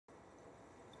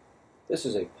This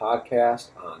is a podcast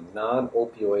on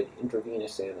non-opioid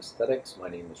intravenous anesthetics. My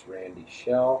name is Randall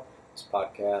Schell. This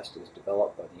podcast is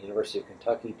developed by the University of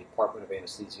Kentucky Department of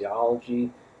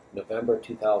Anesthesiology, November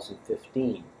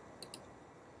 2015.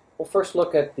 We'll first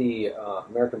look at the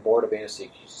American Board of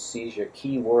Anesthesia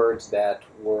keywords that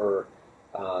were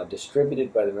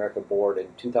distributed by the American Board in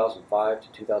 2005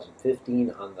 to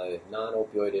 2015 on the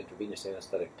non-opioid intravenous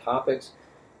anesthetic topics.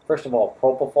 First of all,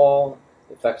 propofol,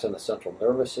 effects on the central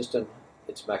nervous system,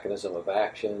 its mechanism of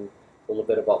action, a little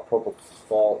bit about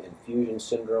propofol infusion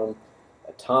syndrome,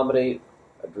 etomidate,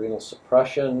 adrenal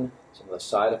suppression, some of the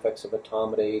side effects of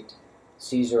etomidate,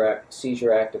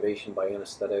 seizure activation by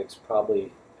anesthetics.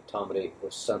 Probably etomidate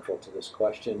was central to this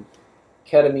question.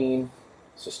 Ketamine,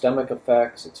 systemic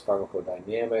effects, its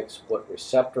pharmacodynamics, what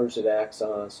receptors it acts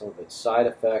on, some of its side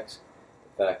effects,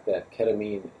 the fact that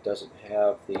ketamine doesn't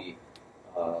have the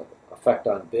effect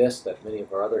on BIS that many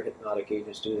of our other hypnotic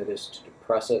agents do, that is to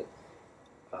depress it.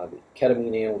 The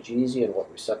ketamine analgesia and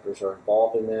what receptors are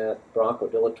involved in that.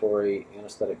 Bronchodilatory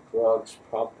anesthetic drugs,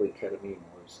 probably ketamine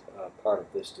was part of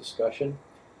this discussion.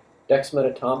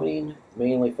 Dexmedetomidine,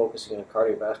 mainly focusing on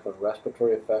cardiovascular and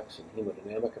respiratory effects and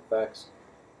hemodynamic effects.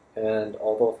 And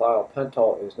although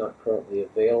thiopental is not currently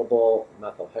available,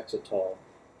 methotrexate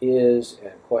is,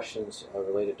 and questions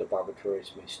related to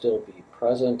barbiturates may still be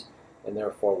present, and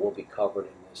therefore will be covered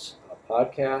in this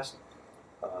podcast.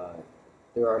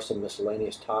 There are some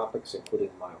miscellaneous topics,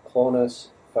 including myoclonus,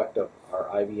 effect of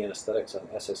our IV anesthetics on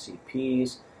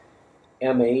SSCPs,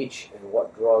 MH, and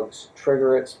what drugs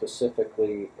trigger it,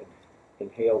 specifically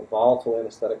inhaled volatile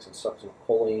anesthetics and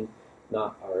succinylcholine,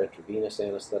 not our intravenous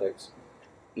anesthetics,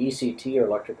 ECT, or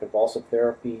electroconvulsive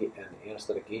therapy, and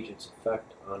anesthetic agents'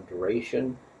 effect on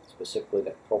duration, specifically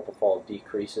that propofol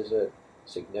decreases it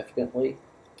significantly,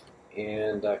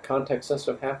 and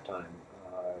context-sensitive half-time,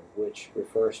 which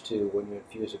refers to when you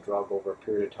infuse a drug over a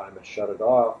period of time and shut it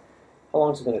off, how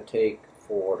long is it going to take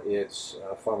for its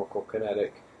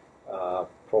pharmacokinetic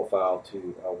profile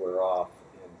to wear off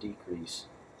and decrease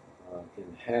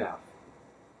in half.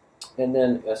 And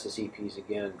then SSEPs,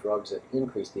 again, drugs that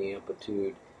increase the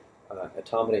amplitude.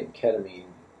 Etomidate and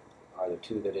ketamine are the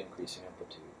two that increase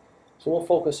amplitude. So we'll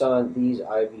focus on these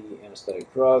IV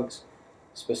anesthetic drugs,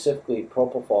 specifically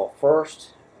propofol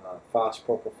first.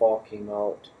 Phos-propofol came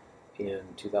out in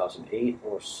 2008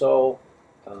 or so.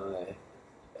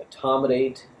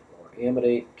 Etomidate or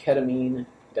amidate, ketamine,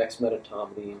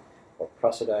 dexmedetomidine or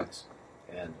Precedex,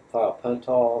 and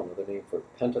thiopental, another name for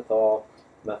pentothal,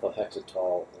 methotrexate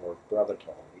or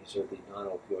Brevitol. These are the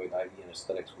non-opioid IV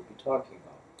anesthetics we'll be talking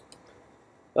about.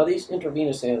 Now, these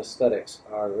intravenous anesthetics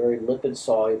are very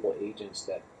lipid-soluble agents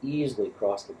that easily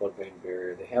cross the blood-brain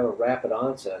barrier. They have a rapid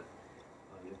onset.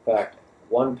 In fact,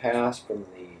 one pass from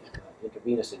the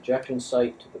intravenous injection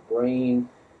site to the brain,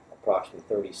 approximately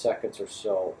 30 seconds or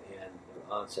so, and their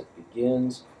onset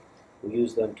begins. We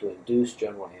use them to induce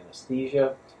general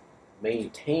anesthesia,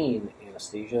 maintain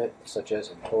anesthesia, such as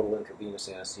in total intravenous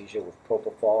anesthesia with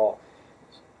propofol,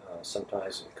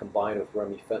 sometimes combined with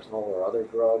remifentanil or other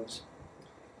drugs,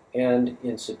 and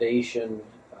in sedation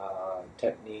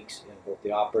techniques in both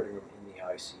the operating room and the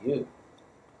ICU.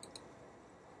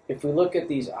 If we look at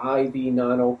these IV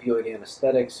non-opioid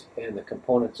anesthetics and the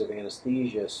components of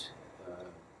anesthesia,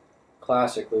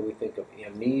 classically we think of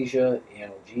amnesia,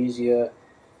 analgesia,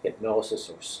 hypnosis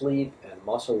or sleep, and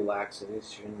muscle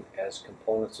relaxation as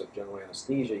components of general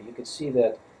anesthesia. You can see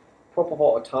that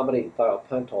propofol, etomidate, and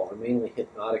thiopental are mainly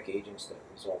hypnotic agents that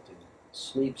result in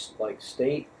sleep-like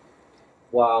state,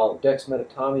 while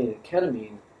dexmedetomidine and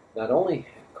ketamine not only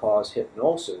cause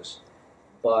hypnosis,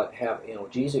 but have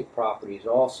analgesic properties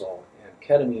also, and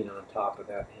ketamine on top of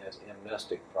that has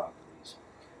amnestic properties.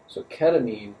 So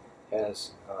ketamine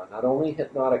has not only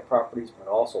hypnotic properties, but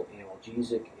also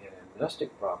analgesic and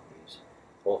amnestic properties.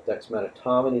 Both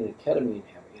dexmedetomidine and ketamine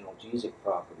have analgesic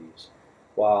properties,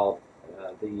 while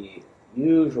the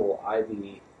usual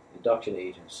IV induction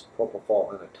agents,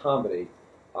 propofol and etomidate,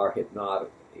 are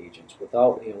hypnotic agents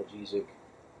without analgesic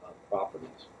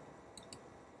properties.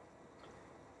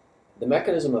 The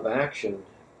mechanism of action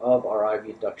of our IV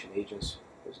induction agents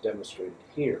is demonstrated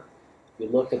here. If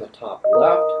you look in the top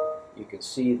left, you can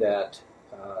see that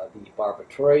the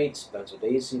barbiturates,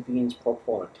 benzodiazepines,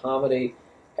 propofol, and etomidate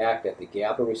act at the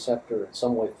GABA receptor in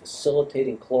some way,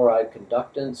 facilitating chloride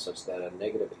conductance such that a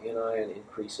negative anion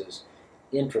increases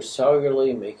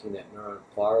intracellularly, making that neuron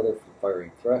farther from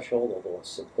firing threshold. Although a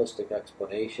simplistic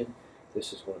explanation,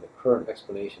 this is one of the current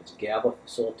explanations, GABA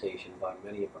facilitation by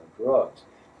many of our drugs.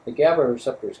 The GABA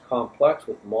receptor is complex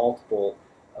with multiple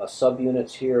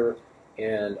subunits here,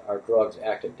 and our drugs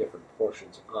act at different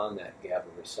portions on that GABA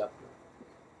receptor.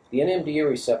 The NMDA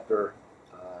receptor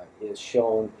is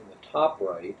shown in the top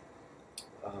right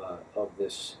of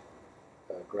this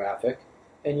graphic,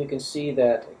 and you can see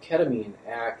that ketamine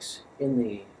acts in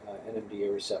the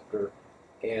NMDA receptor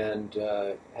and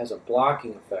has a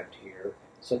blocking effect here,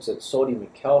 such that sodium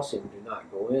and calcium do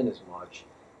not go in as much,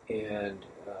 and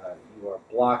you are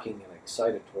blocking an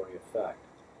excitatory effect.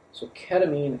 So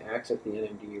ketamine acts at the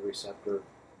NMDA receptor.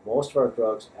 Most of our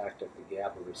drugs act at the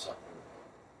GABA receptor.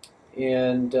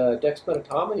 And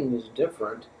dexmedetomidine is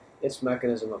different. Its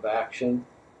mechanism of action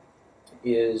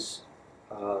is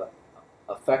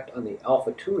effect on the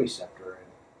alpha-2 receptor,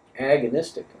 an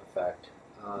agonistic effect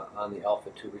on the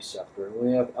alpha-2 receptor. And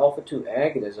when we have alpha-2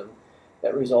 agonism,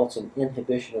 that results in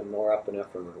inhibition of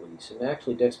norepinephrine release. And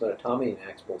actually, dexmedetomidine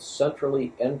acts both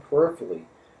centrally and peripherally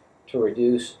to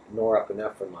reduce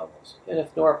norepinephrine levels. And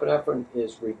if norepinephrine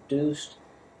is reduced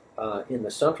in the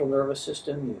central nervous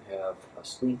system, you have a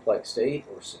sleep-like state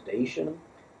or sedation.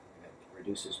 It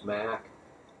reduces MAC.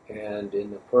 And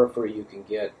in the periphery, you can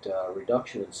get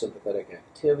reduction in sympathetic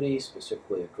activity,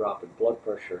 specifically a drop in blood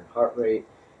pressure and heart rate.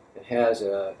 It has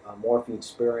a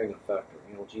morphine-sparing effect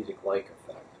or analgesic-like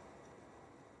effect.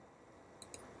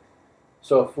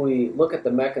 So if we look at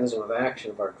the mechanism of action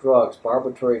of our drugs,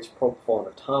 barbiturates, propofol,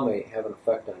 and etomidate have an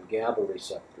effect on GABA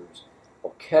receptors.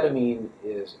 While ketamine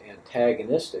is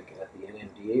antagonistic at the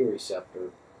NMDA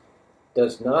receptor,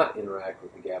 does not interact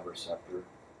with the GABA receptor,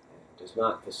 and does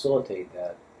not facilitate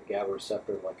that GABA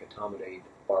receptor like etomidate,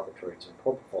 barbiturates, and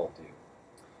propofol do.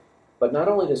 But not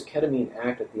only does ketamine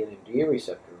act at the NMDA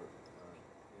receptor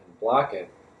and block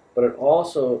it, but it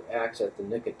also acts at the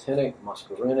nicotinic,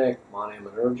 muscarinic,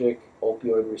 monoaminergic,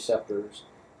 opioid receptors.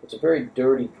 It's a very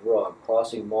dirty drug,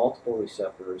 crossing multiple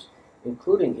receptors,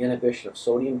 including inhibition of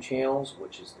sodium channels,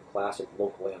 which is the classic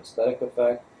local anesthetic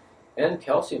effect, and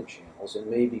calcium channels, and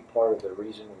may be part of the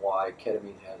reason why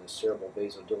ketamine has a cerebral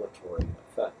vasodilatory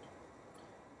effect.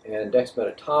 And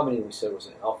dexmedetomidine, we said, was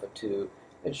an alpha-2,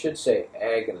 and should say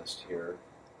agonist here,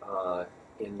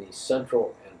 in the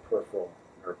central and peripheral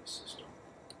nervous system.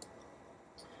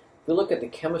 If we look at the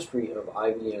chemistry of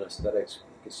IV anesthetics,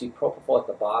 you can see propofol at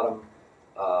the bottom,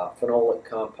 phenolic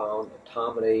compound,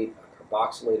 etomidate,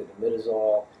 carboxylated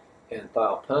imidazole, and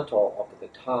thiopental up at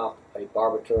the top, a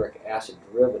barbituric acid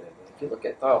derivative. And if you look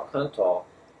at thiopental,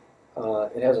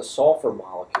 it has a sulfur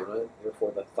molecule in it,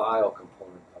 therefore the thio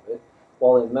component of it,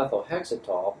 while in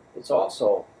methohexatol, it's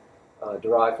also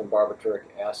derived from barbituric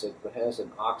acid, but has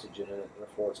an oxygen in it,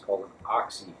 therefore it's called an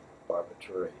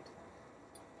oxybarbiturate.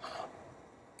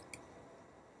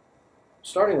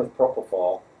 Starting with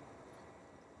propofol,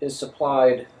 is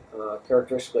supplied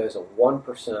characteristically as a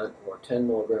 1% or 10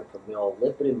 milligram per ml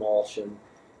lipid emulsion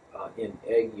in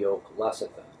egg yolk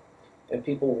lecithin. And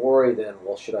people worry then,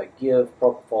 well, should I give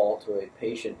propofol to a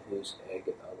patient who's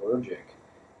egg allergic?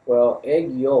 Well,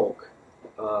 egg yolk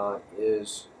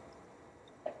is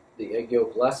the egg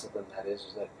yolk lecithin, that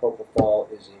is that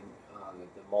propofol is in,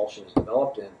 the emulsion is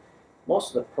developed in.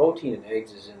 Most of the protein in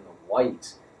eggs is in the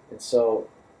whites, and so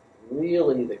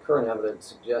really the current evidence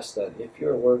suggests that if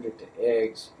you're allergic to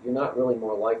eggs, you're not really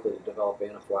more likely to develop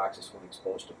anaphylaxis when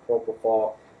exposed to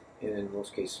propofol, and in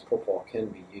most cases propofol can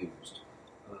be used.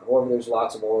 However, there's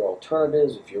lots of other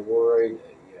alternatives. If you're worried,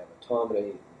 you have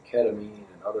etomidate, ketamine,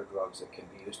 and other drugs that can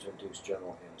be used to induce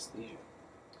general anesthesia.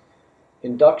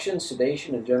 Induction,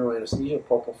 sedation, and general anesthesia,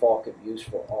 propofol can be used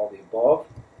for all the above.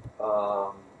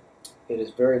 It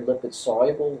is very lipid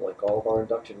soluble, like all of our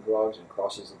induction drugs, and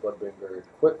crosses the blood-brain barrier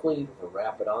quickly with a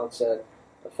rapid onset,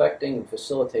 affecting and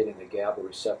facilitating the GABA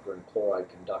receptor and chloride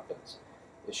conductance.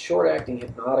 Its short-acting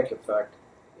hypnotic effect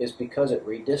is because it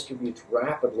redistributes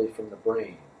rapidly from the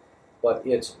brain, but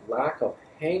its lack of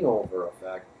hangover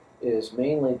effect is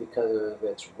mainly because of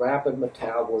its rapid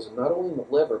metabolism, not only in the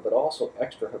liver, but also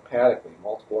extrahepatically,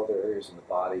 multiple other areas in the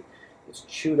body. It's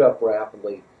chewed up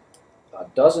rapidly,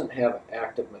 doesn't have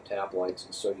active metabolites,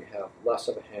 and so you have less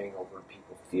of a hangover and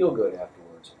people feel good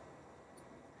afterwards.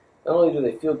 Not only do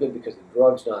they feel good because the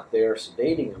drug's not there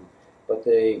sedating them, but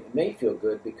they may feel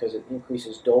good because it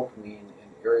increases dopamine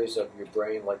in areas of your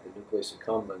brain like the nucleus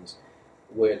accumbens,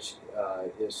 which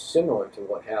is similar to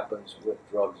what happens with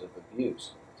drugs of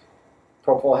abuse.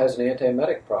 Propofol has an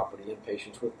antiemetic property in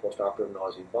patients with postoperative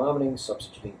nausea and vomiting.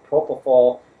 Substituting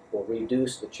propofol will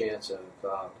reduce the chance of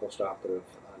postoperative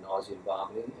nausea and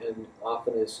vomiting, and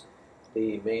often is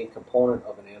the main component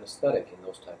of an anesthetic in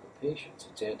those type of patients.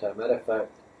 Its antiemetic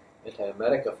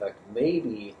effect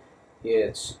maybe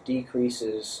it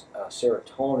decreases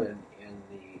serotonin in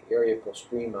the area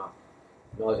postrema,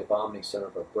 nausea vomiting center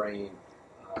of our brain,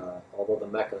 although the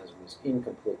mechanism is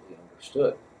incompletely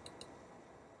understood.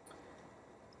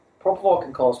 Propofol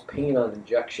can cause pain on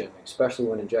injection, especially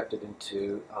when injected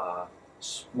into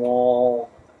small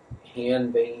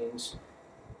hand veins.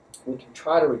 We can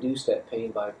try to reduce that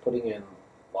pain by putting in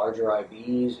larger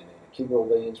IVs and cubital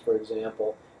veins, for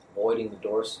example, avoiding the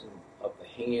dorsum of the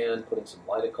hand, putting some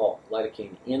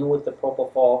lidocaine in with the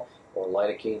propofol or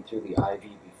lidocaine through the IV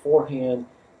beforehand.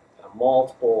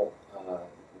 Multiple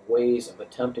ways of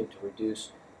attempting to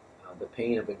reduce the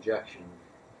pain of injection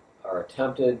are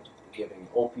attempted, giving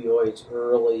opioids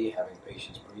early, having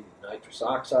patients breathe nitrous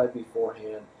oxide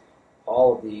beforehand.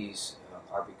 All of these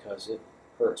are because it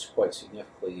hurts quite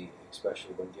significantly,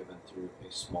 especially when given through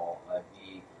a small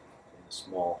IV and a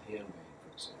small hand vein, for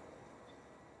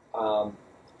example.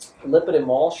 Lipid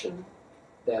emulsion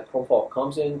that propofol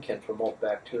comes in can promote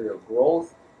bacterial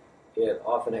growth. It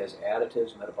often has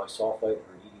additives, metabisulfite or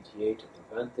EDTA, to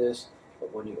prevent this.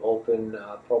 But when you open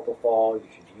propofol, you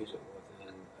should use it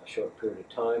within a short period of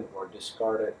time or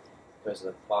discard it because of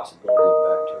the possibility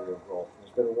of bacterial growth.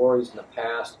 There's been worries in the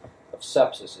past of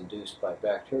sepsis induced by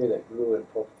bacteria that grew in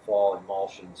propofol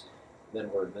emulsions and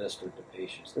then were administered to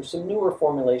patients. There's some newer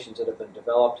formulations that have been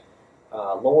developed,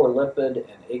 lower lipid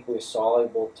and aqueous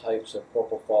soluble types of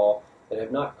propofol that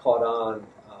have not caught on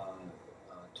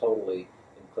totally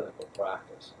in clinical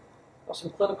practice. Now,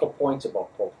 some clinical points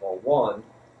about propofol. One,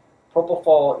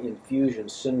 propofol infusion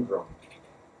syndrome.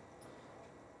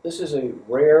 This is a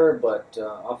rare but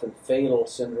often fatal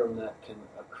syndrome that can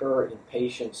occur in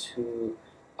patients who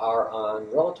are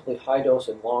on relatively high dose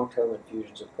and long-term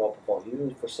infusions of propofol,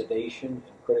 usually for sedation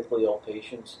in critically ill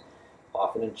patients,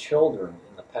 often in children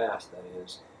in the past, that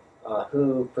is,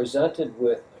 who presented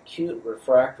with acute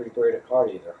refractory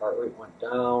bradycardia. Their heart rate went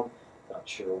down, not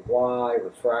sure why,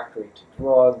 refractory to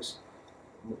drugs,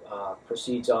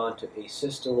 proceeds on to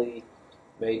asystole,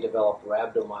 may develop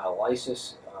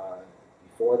rhabdomyolysis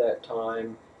before that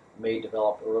time, may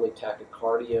develop early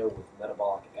tachycardia with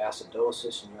metabolic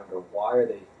acidosis, and you wonder, why are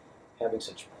they having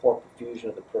such poor perfusion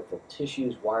of the peripheral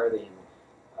tissues? Why are they in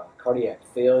cardiac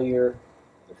failure?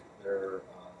 Their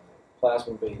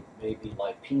plasma may be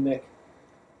lipemic.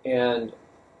 And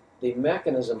the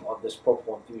mechanism of this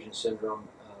propofol infusion syndrome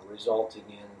resulting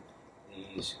in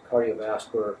these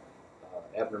cardiovascular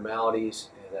abnormalities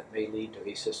that may lead to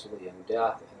asystole and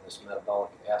death, and this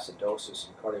metabolic acidosis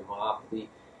and cardiomyopathy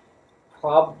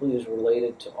probably is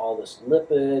related to all this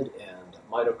lipid and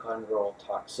mitochondrial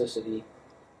toxicity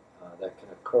that can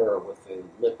occur with the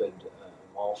lipid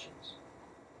emulsions.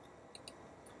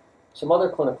 Some other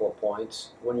clinical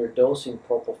points: when you're dosing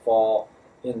propofol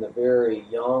in the very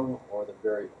young or the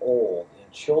very old.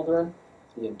 In children,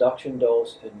 the induction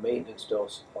dose and maintenance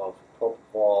dose of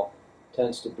propofol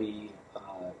tends to be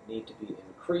need to be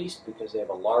increased because they have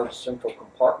a large central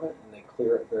compartment and they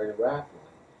clear it very rapidly.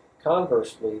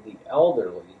 Conversely, the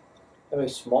elderly have a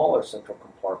smaller central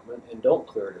compartment and don't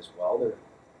clear it as well. Their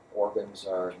organs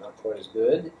are not quite as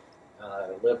good,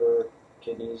 liver,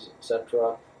 kidneys,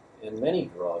 etc. And many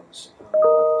drugs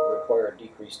require a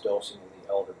decreased dosing in the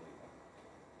elderly.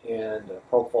 And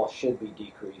propofol should be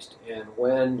decreased. And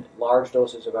when large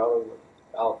doses of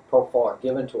propofol are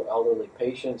given to elderly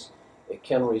patients, it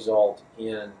can result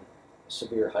in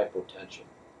severe hypotension.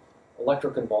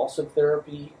 Electroconvulsive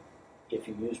therapy, if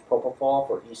you use propofol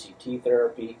for ECT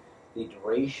therapy, the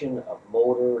duration of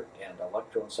motor and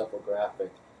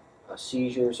electroencephalographic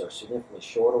seizures are significantly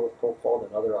shorter with propofol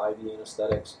than other IV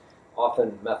anesthetics.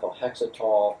 Often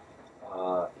methotrexate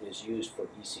is used for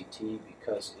ECT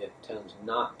because it tends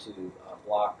not to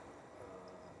block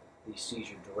the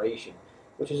seizure duration,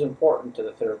 which is important to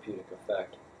the therapeutic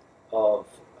effect of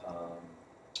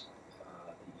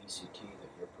the ECT that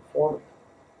you're performing.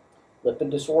 Lipid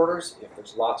disorders: if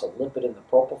there's lots of lipid in the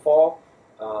propofol,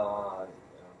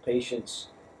 patients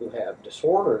who have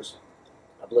disorders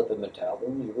of lipid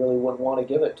metabolism, you really wouldn't want to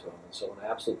give it to them. And so an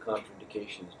absolute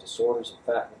contraindication is disorders of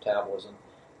fat metabolism.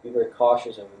 Be very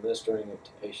cautious of administering it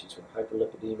to patients who are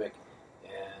hyperlipidemic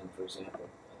and, for example,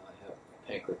 have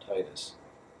pancreatitis.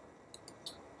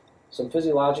 Some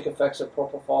physiologic effects of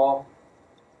propofol: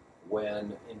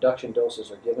 when induction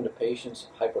doses are given to patients,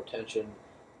 hypotension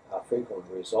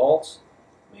frequently results.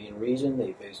 Main reason: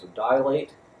 they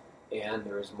vasodilate, and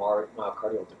there is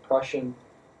myocardial depression,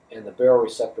 and the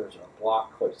baroreceptors are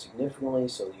blocked quite significantly,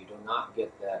 so that you do not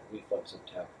get that reflex of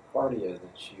tachycardia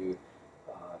that you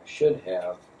should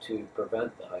have to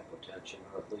prevent the hypotension,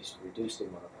 or at least reduce the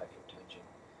amount of hypotension.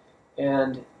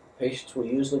 And patients will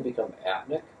usually become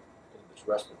apneic because of its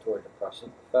respiratory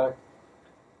depressant effect.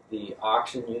 The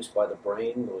oxygen use by the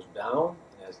brain goes down,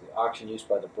 and as the oxygen use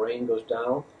by the brain goes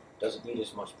down, it doesn't need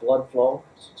as much blood flow.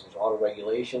 Since there's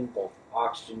autoregulation, both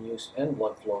oxygen use and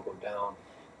blood flow go down,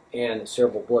 and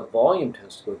cerebral blood volume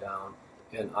tends to go down,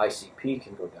 and ICP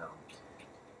can go down.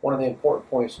 One of the important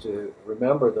points to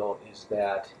remember, though, is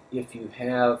that if you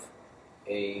have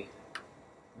a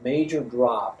major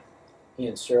drop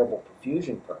in cerebral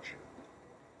perfusion pressure,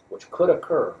 which could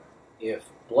occur if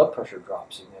blood pressure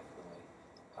drops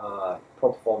significantly,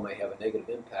 propofol may have a negative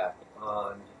impact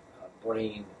on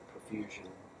brain perfusion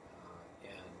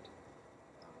and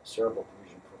cerebral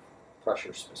perfusion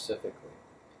pressure specifically.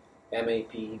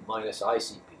 MAP minus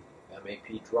ICP. If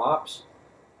MAP drops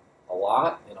a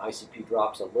lot and ICP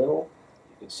drops a little,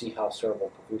 you can see how cerebral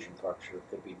perfusion pressure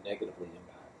could be negatively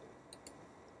impacted.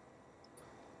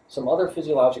 Some other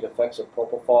physiologic effects of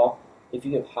propofol: if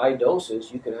you give high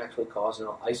doses, you can actually cause an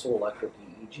isoelectric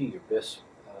EEG. Your BIS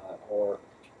or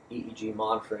EEG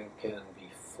monitoring can be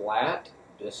flat,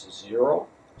 BIS is 0.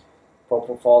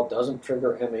 Propofol doesn't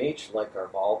trigger MH like our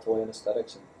volatile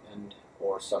anesthetics and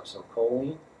or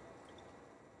succinylcholine.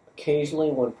 Occasionally,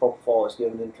 when propofol is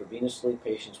given intravenously,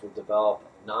 patients will develop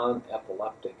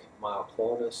non-epileptic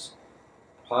myoclonus,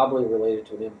 probably related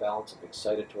to an imbalance of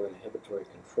excitatory and inhibitory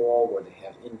control, where they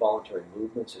have involuntary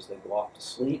movements as they go off to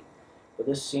sleep, but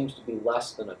this seems to be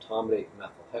less than etomidate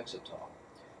methylhexatol.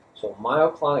 So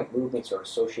myoclonic movements are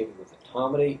associated with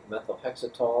etomidate,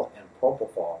 methylhexatol, and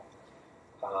propofol,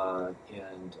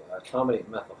 and etomidate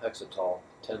and methylhexatol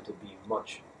tend to be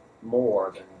much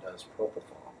more than does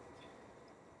propofol.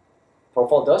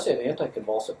 Propofol does have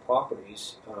anticonvulsant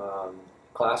properties.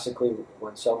 Classically,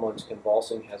 when someone's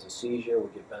convulsing, has a seizure, we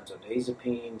give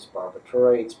benzodiazepines,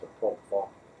 barbiturates, but propofol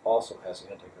also has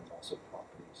anticonvulsant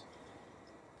properties.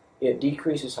 It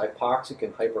decreases hypoxic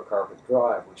and hypercarbonic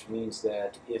drive, which means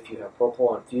that if you have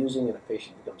propofol infusing and a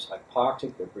patient becomes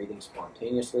hypoxic, they're breathing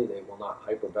spontaneously, they will not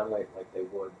hyperventilate like they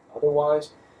would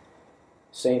otherwise.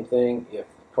 Same thing if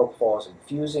propofol is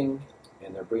infusing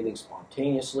and they're breathing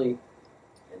spontaneously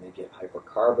and they get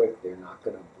hypercarbic, they're not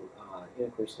going to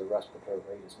increase their respiratory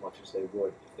rate as much as they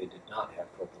would if they did not have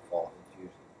propofol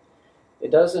infusion.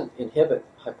 It doesn't inhibit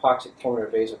hypoxic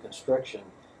pulmonary vasoconstriction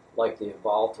like the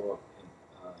volatile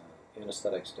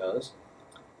anesthetics does,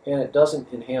 and it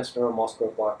doesn't enhance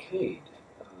neuromuscular blockade.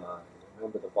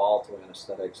 Remember, the volatile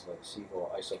anesthetics like SIBO,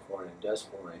 isoflurane, and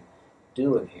desflurane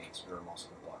do enhance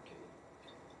neuromuscular blockade.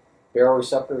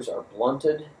 Baroreceptors are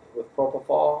blunted with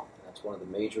propofol. That's one of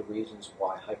the major reasons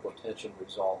why hypotension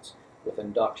results with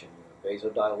induction. You have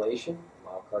vasodilation,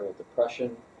 myocardial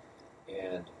depression,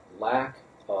 and lack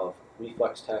of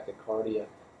reflex tachycardia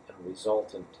and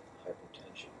resultant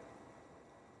hypotension.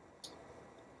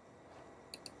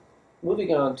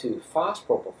 Moving on to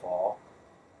phosphopropofol,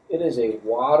 it is a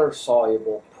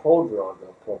water-soluble prodrug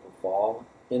of propofol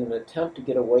in an attempt to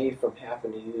get away from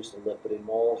having to use the lipid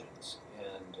emulsions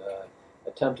and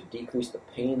attempt to decrease the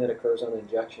pain that occurs on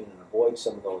injection and avoid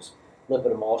some of those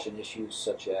lipid emulsion issues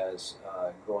such as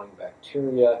growing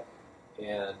bacteria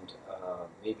and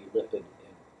maybe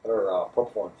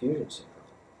propofol infusion syndrome.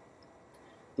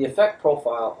 The effect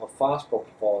profile of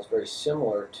phosphopropofol is very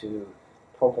similar to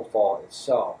propofol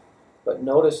itself, but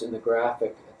notice in the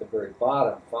graphic at the very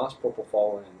bottom,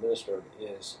 phosphopropofol when administered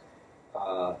is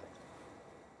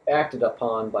acted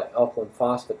upon by alkaline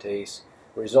phosphatase,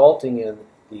 resulting in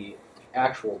the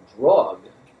actual drug,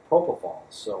 propofol.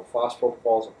 So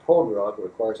phosphopropofol is a prodrug,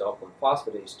 requires alkaline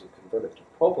phosphatase to convert it to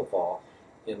propofol,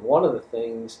 and one of the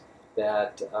things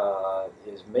that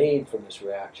is made from this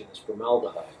reaction is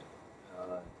formaldehyde.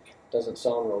 It doesn't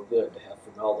sound real good to have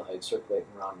formaldehyde circulating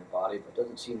around your body, but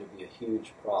doesn't seem to be a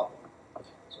huge problem.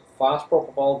 So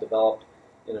phosphopropofol developed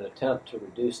in an attempt to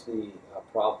reduce the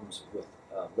problems with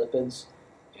lipids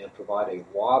and provide a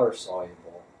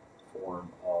water-soluble form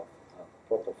of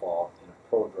propofol in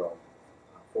a prodrug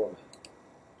format.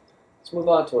 Let's move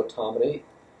on to etomidate.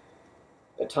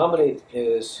 Etomidate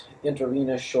is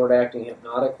intravenous short-acting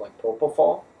hypnotic like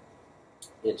propofol.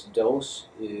 Its dose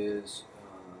is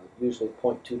usually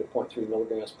 0.2 to 0.3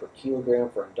 milligrams per kilogram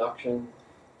for induction,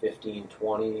 15,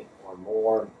 20 or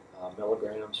more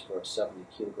milligrams for a 70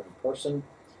 kilogram person.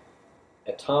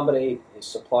 Etomidate is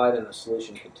supplied in a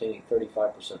solution containing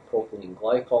 35% propylene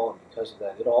glycol, and because of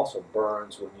that, it also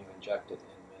burns when you inject it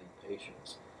in many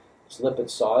patients. It's lipid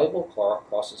soluble,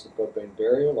 crosses the blood-brain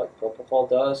barrier like propofol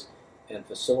does, and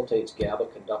facilitates GABA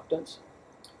conductance.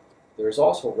 There is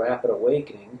also rapid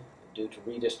awakening due to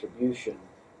redistribution.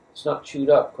 It's not chewed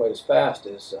up quite as fast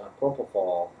as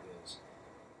propofol is.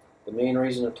 The main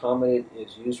reason etomidate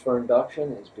is used for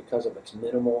induction is because of its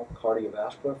minimal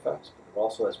cardiovascular effects, but it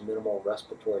also has minimal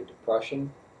respiratory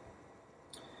depression.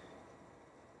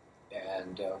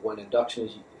 And when induction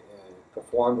is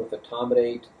performed with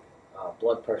etomidate,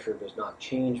 blood pressure does not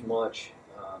change much.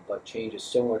 but changes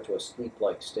similar to a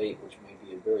sleep-like state, which may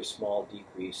be a very small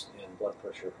decrease in blood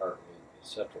pressure, heart rate,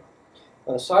 etc.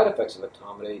 Now, the side effects of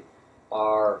etomidate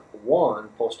are, one,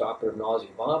 postoperative nausea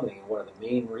and vomiting, and one of the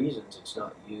main reasons it's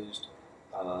not used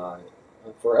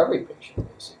for every patient,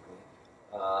 basically.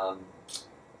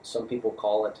 Some people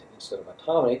call it, instead of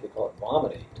etomidate, they call it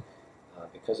vomitate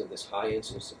because of this high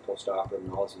incidence of postoperative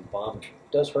nausea and vomiting.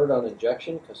 It does hurt on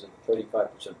injection because of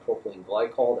 35% propylene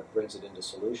glycol that brings it into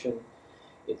solution.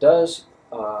 It does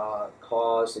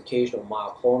cause occasional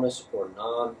myoclonus or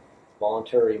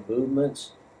non-voluntary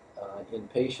movements in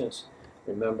patients.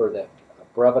 Remember that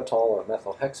Brevitol or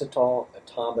methylhexatol,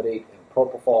 etomidate, and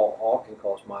propofol all can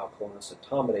cause myoclonus.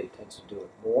 Etomidate tends to do it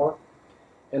more.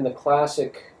 And the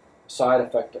classic side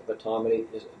effect of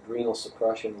etomidate is adrenal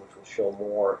suppression, which we'll show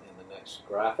more in the next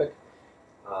graphic.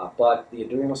 But the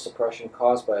adrenal suppression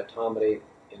caused by etomidate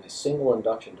in a single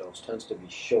induction dose tends to be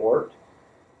short,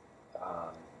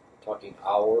 talking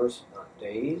hours, not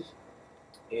days,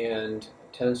 and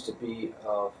tends to be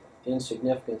of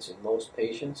insignificance in most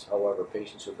patients. However,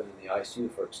 patients who have been in the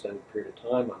ICU for an extended period of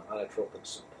time on inotropic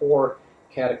support,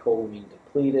 catecholamine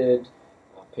depleted,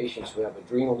 patients who have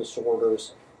adrenal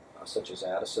disorders such as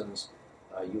Addison's,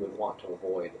 you would want to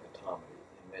avoid etomidate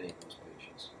in many of those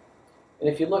patients. And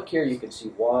if you look here, you can see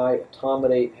why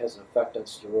etomidate has an effect on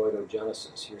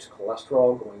steroidogenesis. Here's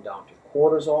cholesterol going down to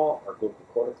cortisol, or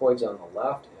glucocorticoids on the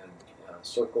left, and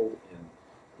circled in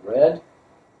red.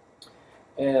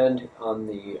 And on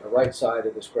the right side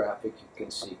of this graphic, you can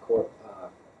see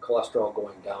cholesterol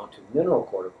going down to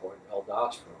mineralocorticoid,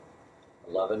 aldosterone.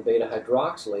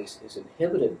 11-beta-hydroxylase is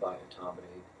inhibited by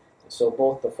etomidate, and so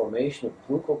both the formation of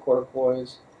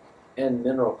glucocorticoids and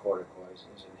mineralocorticoids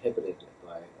is inhibited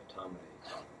by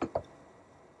etomidate.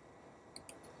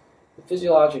 The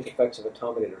physiologic effects of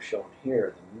etomidate are shown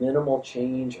here. The minimal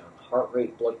change on heart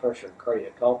rate, blood pressure, and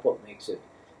cardiac output makes it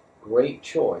a great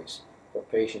choice for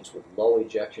patients with low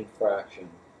ejection fraction,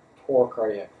 poor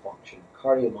cardiac function,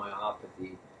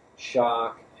 cardiomyopathy,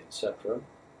 shock, etc.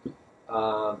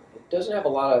 It doesn't have a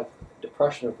lot of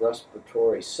depression of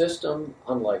respiratory system,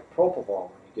 unlike propofol.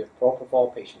 When you give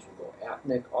propofol, patients will go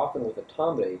apneic. Often with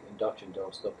etomidate induction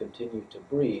dose, they'll continue to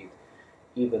breathe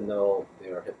even though they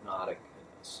are hypnotic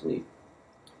and asleep.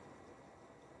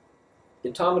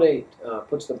 Etomidate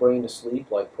puts the brain to sleep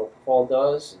like propofol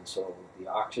does, and so the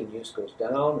oxygen use goes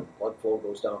down and blood flow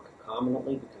goes down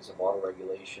concomitantly because of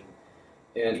autoregulation,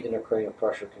 and intracranial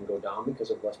pressure can go down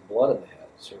because of less blood in the head,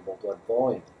 cerebral blood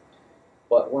volume.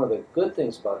 But one of the good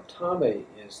things about etomidate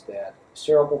is that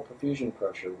cerebral perfusion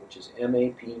pressure, which is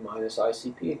MAP minus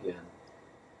ICP again,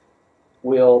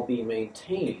 will be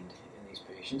maintained in these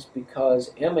patients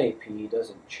because MAP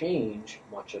doesn't change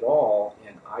much at all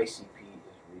and ICP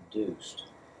reduced.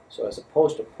 So as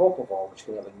opposed to propofol, which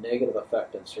can have a negative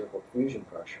effect on cerebral perfusion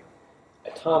pressure,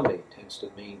 etomidate tends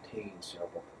to maintain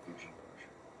cerebral perfusion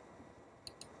pressure.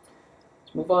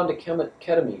 Let's move on to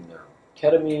ketamine now.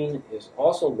 Ketamine is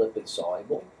also lipid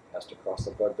soluble, has to cross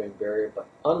the blood-brain barrier, but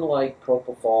unlike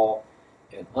propofol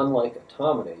and unlike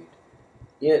etomidate,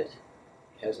 it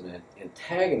has an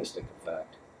antagonistic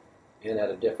effect and at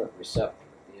a different receptor,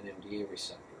 the NMDA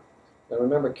receptor. Now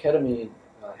remember, ketamine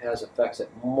has effects at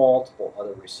multiple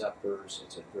other receptors.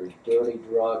 It's a very dirty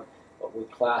drug, but we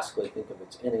classically think of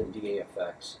its NMDA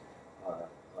effects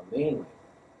mainly.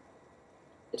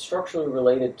 It's structurally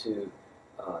related to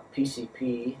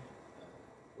PCP,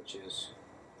 which is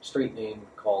a street name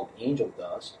called angel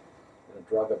dust, and a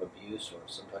drug of abuse, or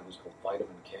sometimes called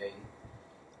vitamin K.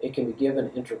 It can be given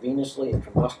intravenously,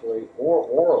 intramuscularly, or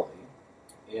orally,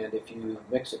 and if you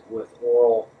mix it with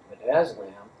oral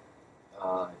midazolam,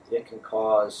 it can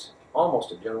cause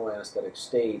almost a general anesthetic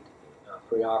state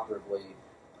preoperatively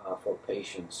for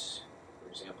patients, for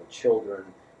example, children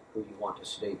who you want to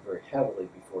sedate very heavily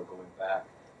before going back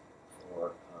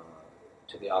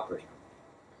to the operating room.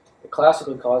 It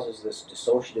classically causes this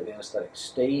dissociative anesthetic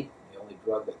state, the only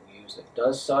drug that we use that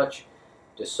does such.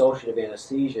 Dissociative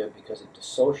anesthesia because it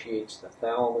dissociates the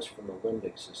thalamus from the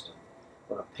limbic system.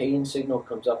 When a pain signal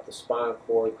comes up the spinal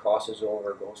cord, crosses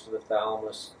over, goes to the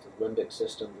thalamus, to the limbic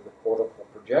system, to the cortical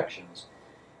projections,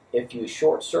 if you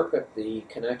short-circuit the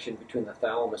connection between the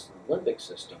thalamus and the limbic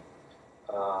system,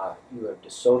 you have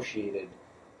dissociated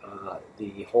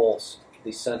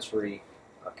the sensory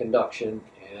conduction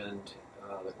and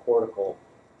the cortical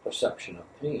perception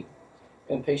of pain.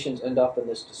 And patients end up in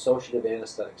this dissociative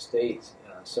anesthetic state,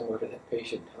 similar to that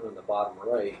patient down in the bottom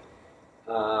right,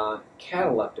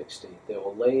 cataleptic state. They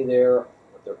will lay there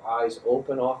with their eyes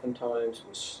open oftentimes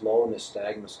with slow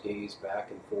nystagmus gaze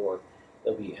back and forth.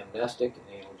 They'll be amnestic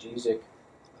and analgesic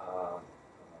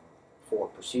for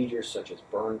procedures such as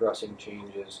burn dressing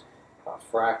changes,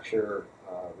 fracture,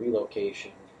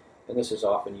 relocation, and this is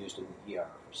often used in the ER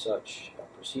for such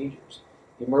procedures.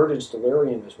 Emergence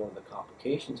delirium is one of the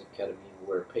complications of ketamine,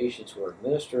 where patients who are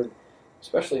administered,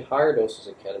 especially higher doses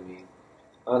of ketamine,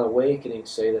 on awakening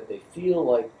say that they feel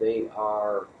like they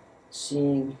are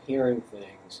seeing, hearing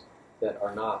things that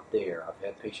are not there. I've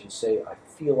had patients say, I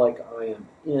feel like I am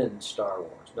in Star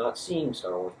Wars, not seeing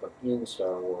Star Wars, but in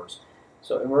Star Wars.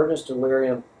 So emergence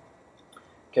delirium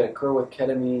can occur with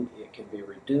ketamine. It can be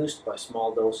reduced by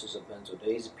small doses of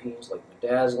benzodiazepines like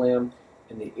midazolam,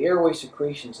 and the airway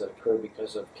secretions that occur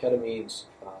because of ketamine's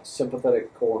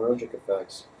sympathetic cholinergic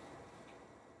effects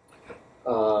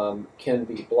can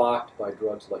be blocked by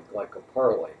drugs like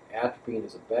glycopyrrolate. Atropine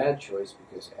is a bad choice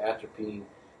because atropine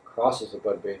crosses the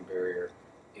blood-brain barrier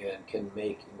and can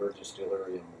make emergence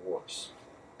delirium worse.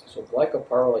 So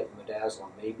glycopyrrolate and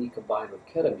midazolam may be combined with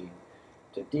ketamine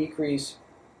to decrease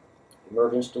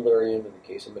emergence delirium in the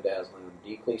case of midazolam and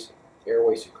decrease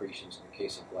airway secretions in the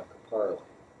case of glycopyrrolate.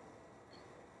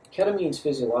 Ketamine's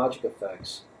physiologic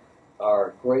effects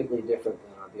are greatly different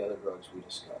than the other drugs we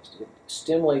discussed. It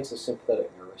stimulates the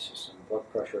sympathetic nervous system. Blood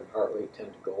pressure and heart rate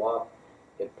tend to go up.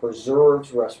 It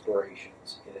preserves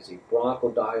respirations. It is a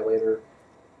bronchodilator.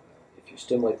 If you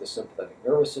stimulate the sympathetic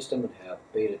nervous system and have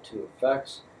beta-2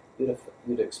 effects,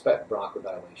 you'd expect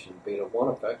bronchodilation.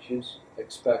 Beta-1 effects, you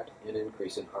expect an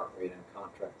increase in heart rate and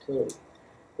contractility.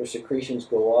 Their secretions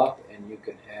go up, and you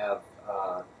can have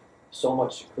so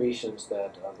much secretions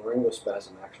that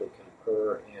laryngospasm actually can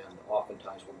occur, and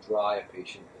oftentimes will dry a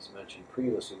patient, as mentioned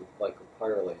previously, with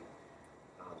glycopyrrolate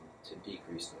to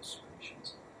decrease those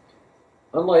secretions.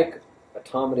 Unlike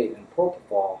etomidate and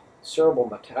propofol, cerebral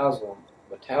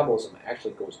metabolism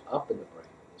actually goes up in the brain.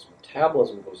 As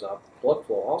metabolism goes up, blood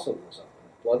flow also goes up. And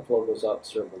if blood flow goes up,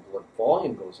 cerebral blood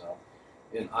volume goes up,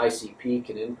 and ICP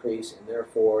can increase, and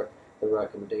therefore the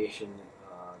recommendation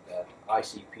that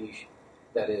ICP,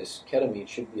 that is ketamine,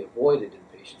 should be avoided in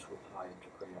patients with high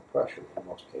intracranial pressure in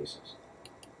most cases.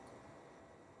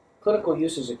 Clinical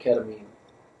uses of ketamine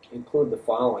include the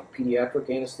following: pediatric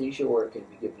anesthesia, where it can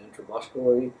be given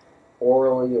intramuscularly,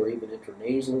 orally, or even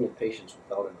intranasally in patients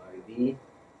without an IV.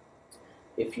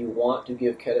 If you want to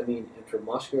give ketamine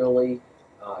intramuscularly,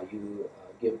 you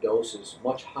give doses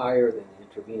much higher than the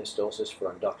intravenous doses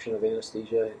for induction of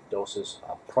anesthesia, doses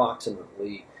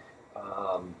approximately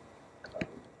 4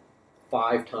 to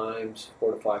 5 times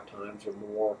or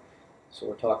more. So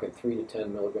we're talking 3 to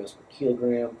 10 milligrams per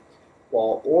kilogram.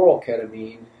 While oral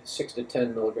ketamine, 6 to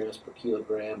 10 milligrams per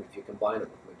kilogram. If you combine it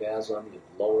with midazolam, you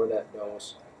lower that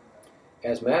dose.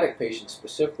 Asthmatic patients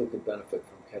specifically could benefit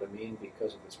from ketamine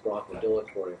because of its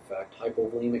bronchodilatory effect.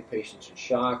 Hypovolemic patients in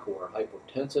shock who are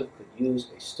hypotensive could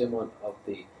use a stimulant of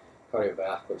the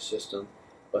cardiovascular system.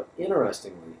 But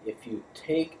interestingly, if you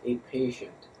take a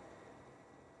patient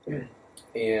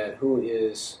and who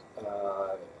is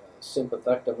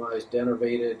sympathectomized,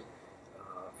 denervated,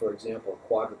 for example,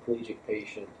 a quadriplegic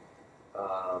patient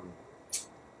and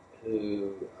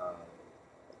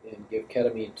give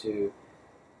ketamine to,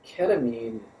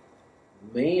 ketamine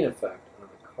main effect on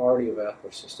the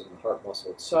cardiovascular system, the heart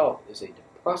muscle itself, is a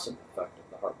depressant effect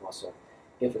of the heart muscle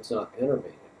if it's not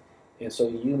innervated. And so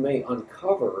you may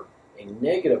uncover a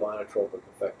negative inotropic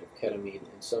effect of ketamine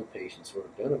in some patients who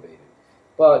are denervated.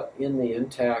 But in the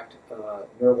intact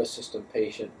nervous system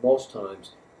patient, most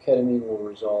times ketamine will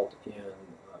result in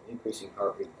increasing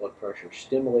heart rate, blood pressure,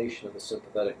 stimulation of the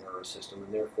sympathetic nervous system,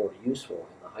 and therefore useful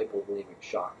in the hypovolemic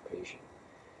shock patient.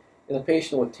 In the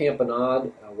patient with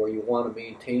tamponade, where you want to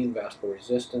maintain vascular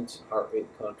resistance and heart rate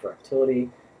and contractility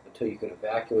until you can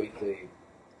evacuate the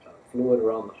fluid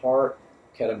around the heart,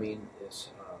 ketamine is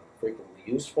frequently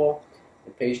useful.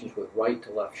 In patients with right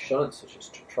to left shunt, such as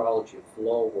tetralogy of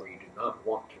flow, where you do not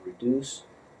want to reduce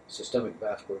systemic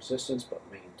vascular resistance but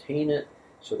maintain it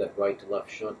so that right to left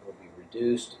shunt will be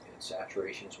reduced and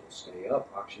saturations will stay up,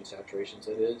 oxygen saturations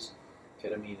that is.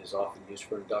 Ketamine is often used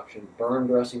for induction. Burn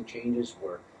dressing changes,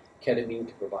 where ketamine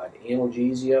can provide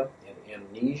analgesia and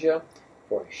amnesia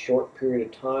for a short period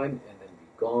of time and then be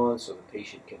gone so the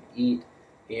patient can eat,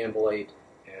 ambulate,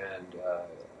 and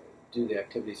do the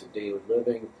activities of daily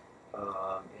living,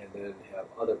 and then have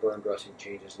other burn dressing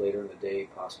changes later in the day,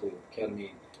 possibly with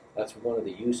ketamine. That's one of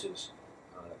the uses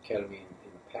ketamine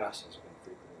in the past has been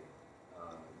frequently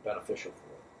beneficial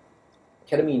for.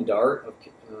 Ketamine DART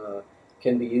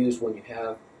can be used when you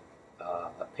have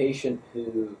a patient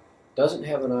who doesn't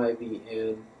have an IV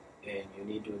in and you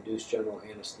need to induce general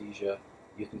anesthesia.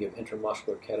 You can give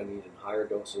intramuscular ketamine in higher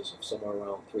doses of somewhere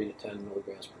around 3 to 10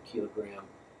 milligrams per kilogram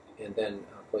and then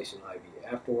place an IV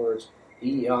afterwards.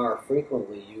 ER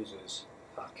frequently uses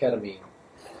ketamine,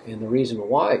 and the reason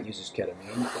why it uses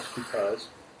ketamine is because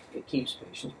it keeps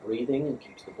patients breathing and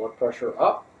keeps the blood pressure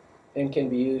up, and can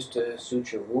be used to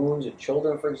suture wounds in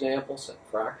children, for example, set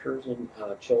fractures in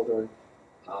children,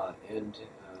 and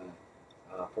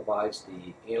provides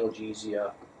the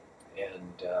analgesia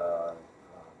and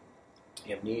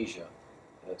amnesia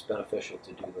that's beneficial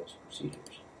to do those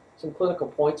procedures. Some clinical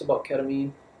points about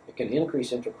ketamine: it can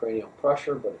increase intracranial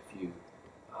pressure, but if you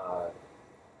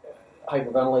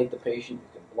hyperventilate the patient,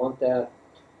 you can blunt that.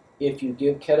 If you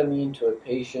give ketamine to a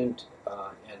patient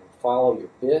and follow your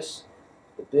BIS,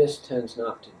 the BIS tends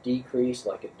not to decrease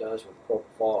like it does with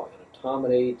propofol and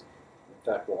etomidate. In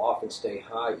fact, will often stay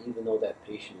high even though that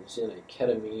patient is in a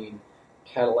ketamine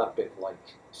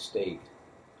cataleptic-like state.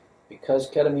 Because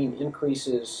ketamine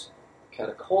increases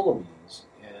catecholamines,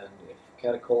 and if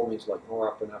catecholamines like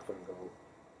norepinephrine go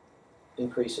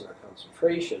increase in their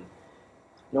concentration,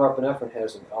 norepinephrine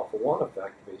has an alpha-1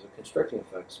 effect, vasoconstricting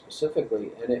effect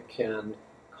specifically, and it can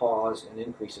cause an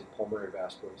increase in pulmonary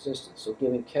vascular resistance. So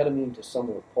giving ketamine to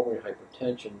someone with pulmonary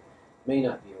hypertension may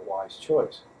not be a wise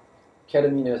choice.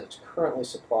 Ketamine, as it's currently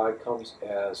supplied, comes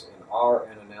as an R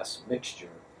and an S mixture,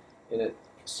 and it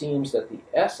seems that the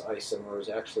S isomer is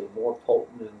actually more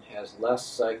potent and has less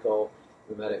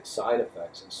psychomimetic side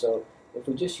effects. And so if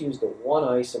we just use the one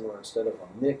isomer instead of a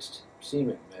mixed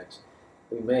racemic mix,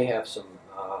 we may have some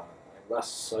less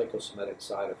psychosomatic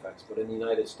side effects, but in the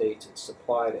United States it's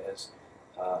supplied as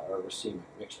a racemic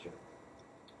mixture.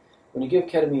 When you give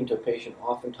ketamine to a patient,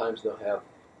 oftentimes they'll have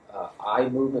eye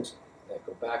movements that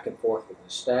go back and forth with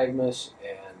nystagmus,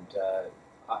 and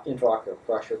intraocular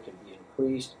pressure can be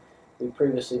increased. We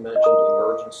previously mentioned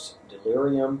emergence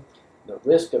delirium. The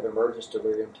risk of emergence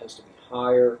delirium tends to be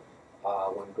higher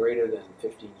when greater than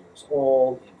 15 years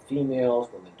old, in females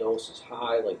when the dose is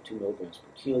high, like 2 milligrams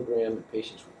per kilogram, in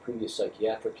patients with previous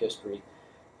psychiatric history,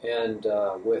 and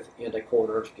with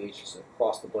anticholinergic agents that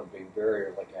cross the blood-brain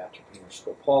barrier, like atropine or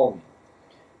scopolamine.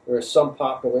 There is some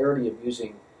popularity of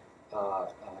using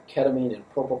ketamine and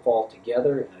propofol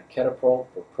together in a ketoprop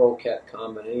or pro-ket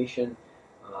combination,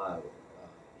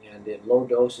 and in low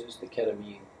doses the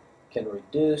ketamine can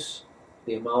reduce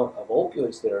the amount of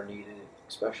opioids that are needed,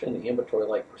 especially in the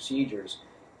ambulatory-like procedures,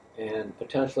 and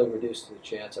potentially reduce the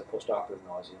chance of postoperative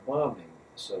nausea and vomiting.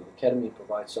 So the ketamine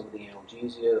provides some of the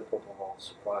analgesia, the propofol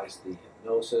supplies the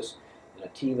hypnosis, and a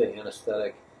IV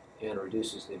anesthetic, and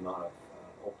reduces the amount of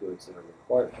opioids that are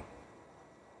required.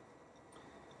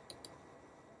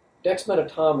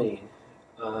 Dexmedetomidine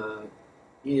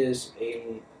is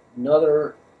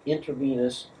another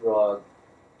intravenous drug,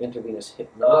 intravenous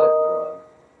hypnotic drug.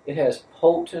 It has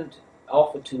potent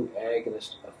alpha-2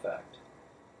 agonist effect.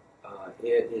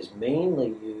 It is mainly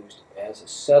used as a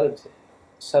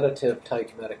sedative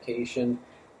type medication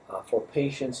for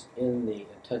patients in the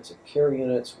intensive care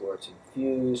units where it's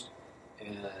infused,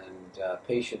 and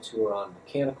patients who are on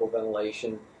mechanical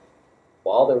ventilation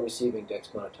while they're receiving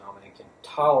dexmedetomidine can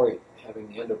tolerate having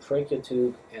the endotracheal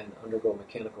tube and undergo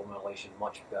mechanical ventilation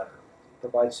much better. It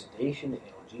provides sedation,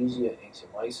 analgesia,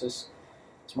 anxiolysis.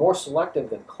 It's more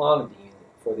selective than clonidine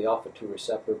for the alpha-2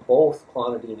 receptor. Both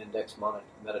clonidine and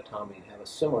dexmedetomidine have a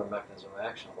similar mechanism of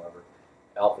action, however,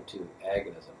 alpha-2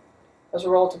 agonism. It has a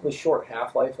relatively short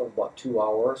half-life of about 2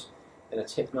 hours, and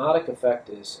its hypnotic effect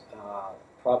is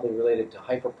probably related to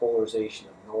hyperpolarization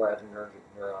of noradrenergic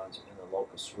neurons in the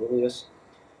locus coeruleus,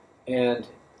 and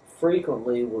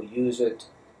frequently we'll use it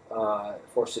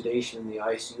for sedation in the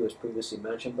ICU, as previously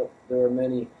mentioned, but there are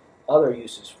many other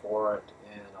uses for it,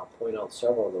 and I'll point out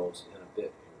several of those in a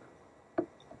bit here.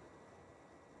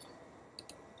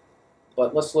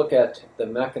 But let's look at the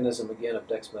mechanism again of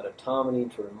dexmedetomidine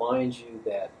to remind you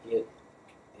that it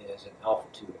is an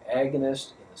alpha-2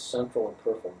 agonist in the central and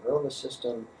peripheral nervous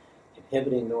system,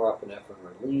 inhibiting norepinephrine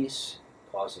release,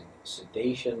 causing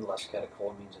sedation, less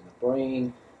catecholamines in the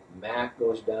brain. MAC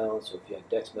goes down, so if you have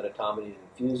dexmedetomidine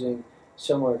infusing,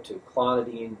 similar to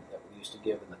clonidine that we used to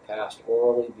give in the past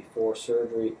orally before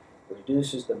surgery,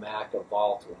 reduces the MAC of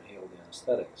volatile inhaled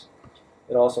anesthetics.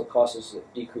 It also causes a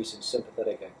decrease in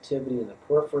sympathetic activity in the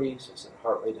periphery, since the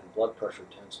heart rate and blood pressure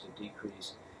tends to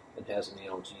decrease, and has an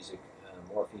analgesic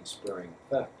morphine-sparing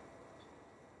effect.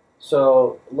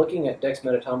 So, looking at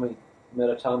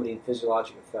dexmedetomidine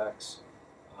physiologic effects,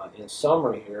 in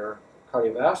summary here,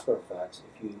 cardiovascular effects,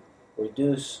 if you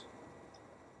reduce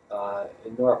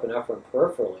norepinephrine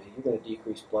peripherally, you're going to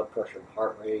decrease blood pressure and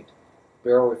heart rate.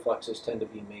 Barrel reflexes tend to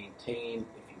be maintained.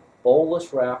 If you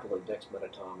bolus rapidly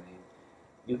dexmedetomidine,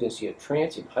 you can see a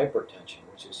transient hypertension,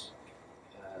 which is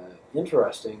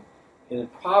interesting,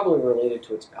 and probably related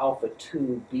to its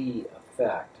alpha-2b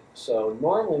effect. So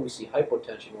normally we see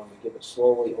hypotension when we give it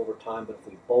slowly over time, but if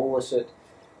we bolus it,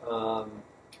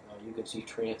 you can see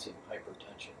transient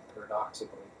hypertension,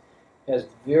 paradoxically. It has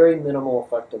very minimal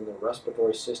effect on the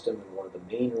respiratory system, and one of the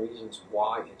main reasons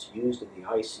why it's used in the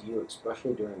ICU,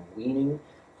 especially during weaning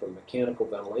for mechanical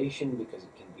ventilation, because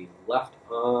it can be left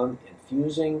on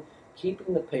infusing,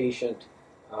 keeping the patient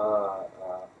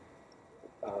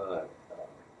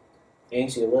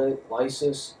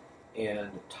anxiolysis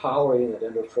and tolerating that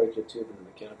endotracheal tube and the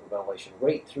mechanical ventilation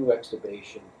right through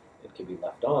extubation, and can be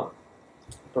left on.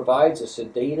 It provides a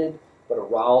sedated but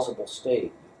arousable state.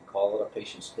 You can call it a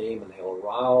patient's name and they'll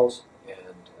arouse,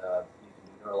 and you can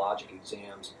do neurologic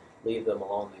exams, leave them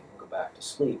alone, they can go back to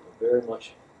sleep. But very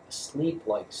much a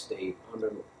sleep-like state,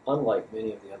 unlike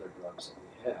many of the other drugs that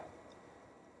we have.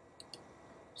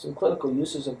 Some clinical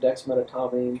uses of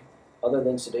dexmedetomidine, other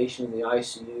than sedation in the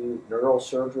ICU,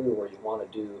 neurosurgery where you want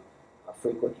to do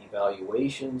frequent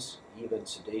evaluations, even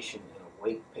sedation in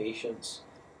awake patients,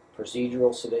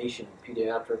 procedural sedation in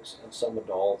pediatrics and some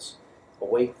adults,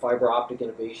 awake fiber optic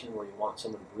intubation where you want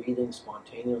someone breathing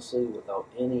spontaneously without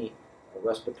any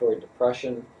respiratory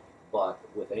depression, but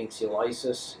with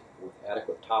anxiolysis, with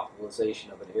adequate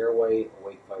topicalization of an airway.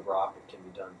 Awake fiber optic can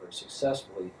be done very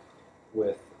successfully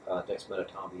with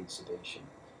dexmedetomidine sedation.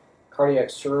 Cardiac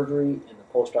surgery in the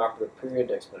postoperative period,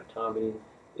 dexmedetomidine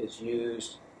is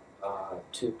used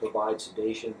to provide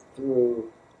sedation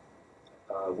through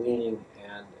weaning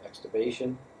and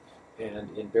extubation.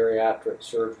 And in bariatric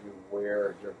surgery,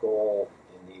 where your goal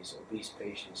in these obese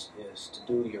patients is to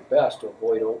do your best to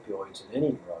avoid opioids and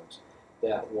any drugs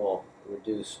that will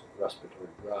reduce respiratory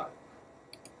drive.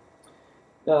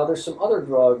 Now, there's some other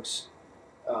drugs,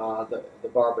 the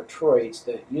barbiturates,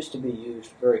 that used to be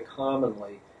used very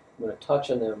commonly. I'm going to touch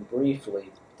on them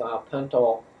briefly.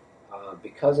 Thiopental,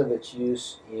 because of its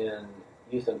use in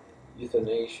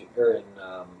euthanasia or in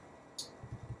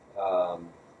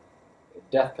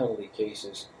death penalty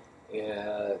cases,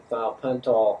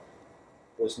 thiopental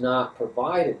was not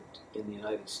provided in the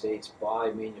United States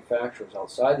by manufacturers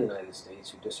outside the United States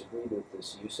who disagreed with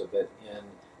this use of it in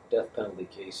death penalty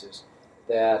cases,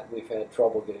 that we've had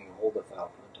trouble getting a hold of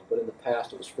thiopental. But in the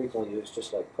past it was frequently used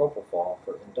just like propofol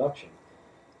for induction.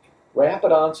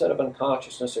 Rapid onset of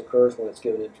unconsciousness occurs when it's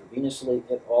given intravenously.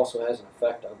 It also has an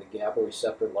effect on the GABA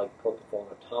receptor like propofol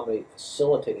and etomidate,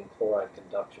 facilitating chloride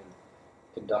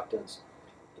conductance.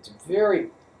 It's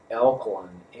very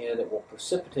alkaline, and it will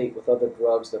precipitate with other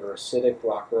drugs that are acidic.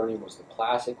 Rocuronium was the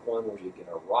classic one where you get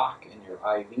a rock in your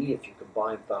IV if you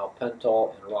combine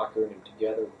thiopental and rocuronium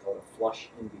together without a flush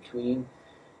in between.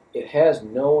 It has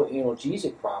no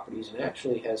analgesic properties and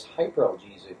actually has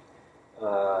hyperalgesic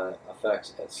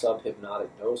effects at subhypnotic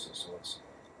doses. So it's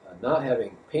not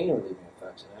having pain-relieving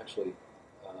effects, and actually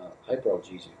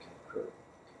hyperalgesia can occur.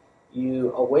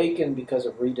 You awaken because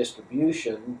of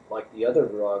redistribution, like the other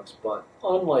drugs, but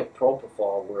unlike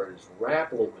propofol, where it is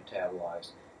rapidly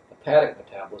metabolized, hepatic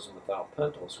metabolism with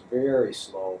thiopental is very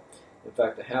slow. In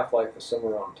fact, the half-life is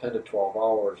somewhere around 10 to 12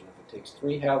 hours, and if it takes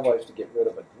 3 half-lives to get rid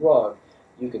of a drug,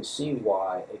 you can see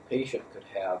why a patient could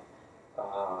have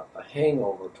a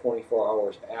hangover 24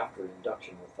 hours after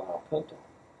induction with thiopental.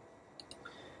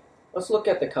 Let's look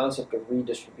at the concept of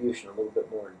redistribution a little bit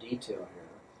more in detail here.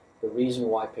 The reason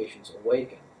why patients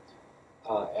awaken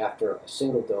after a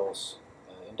single dose,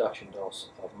 induction dose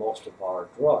of most of our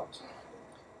drugs.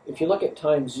 If you look at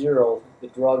time 0, the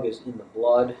drug is in the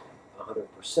blood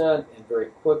 100%, and very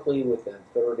quickly, within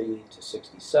 30 to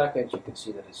 60 seconds, you can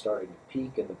see that it's starting to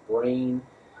peak in the brain.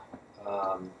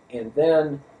 And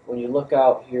then when you look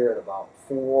out here at about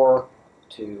 4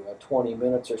 to 20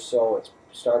 minutes or so, it's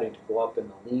starting to go up in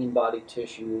the lean body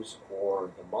tissues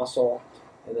or the muscle,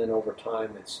 and then over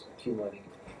time it's accumulating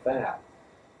in fat.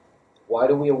 Why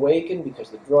do we awaken? Because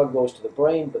the drug goes to the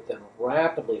brain, but then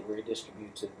rapidly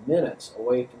redistributes in minutes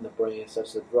away from the brain,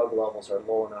 such that drug levels are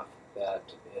low enough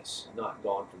that it's not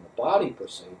gone from the body per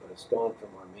se, but it's gone from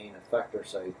our main effector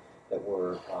site that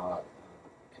we're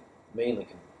mainly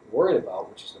worried about,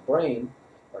 which is the brain,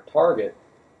 our target,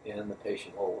 and the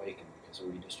patient will awaken because of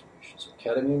redistribution. So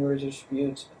ketamine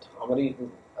redistributes,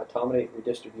 etomidate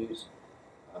redistributes,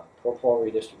 propofol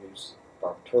redistributes,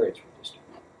 barbiturates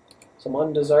redistribute. Some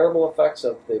undesirable effects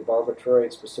of the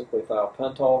barbiturates, specifically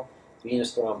thiopental: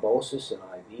 venous thrombosis in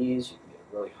IVs. You can get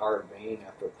a really hard vein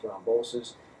after a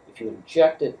thrombosis. If you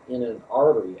inject it in an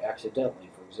artery accidentally,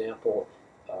 for example,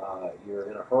 you're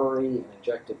in a hurry and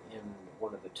inject it in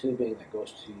one of the tubing that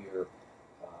goes to your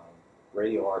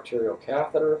radioarterial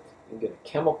catheter, you can get a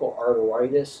chemical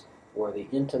arteritis where the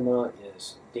intima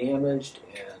is damaged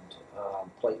and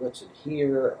platelets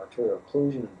adhere, arterial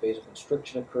occlusion and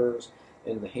vasoconstriction occurs,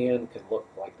 and the hand can look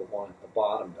like the one at the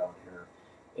bottom down here.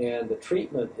 And the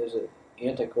treatment is an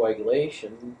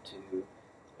anticoagulation to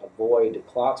avoid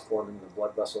clots forming in the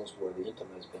blood vessels where the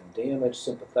intima has been damaged,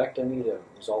 sympathectomy to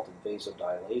result in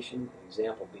vasodilation, an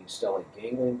example being stellate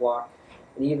ganglion block,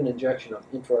 and even injection of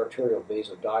intraarterial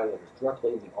vasodilators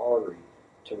directly in the artery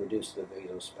to reduce the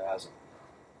vasospasm.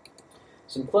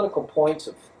 Some clinical points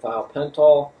of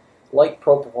thiopental. Like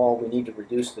propofol, we need to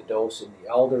reduce the dose in the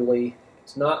elderly.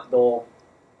 It's not, though,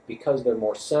 because they're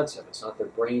more sensitive. It's not their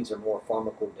brains are more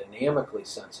pharmacodynamically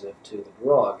sensitive to the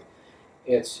drug.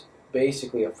 It's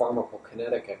basically a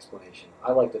pharmacokinetic explanation.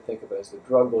 I like to think of it as the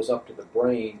drug goes up to the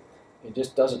brain and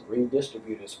just doesn't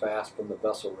redistribute as fast from the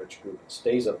vessel-rich group. It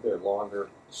stays up there longer,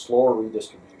 slower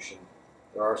redistribution.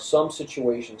 There are some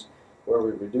situations where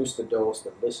we reduce the dose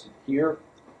that are listed here.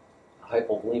 A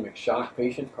hypovolemic shock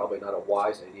patient, probably not a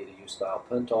wise idea to use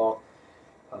thiopental.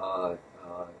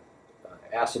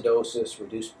 Acidosis,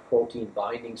 reduced protein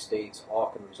binding states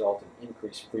all can result in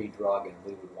increased free drug, and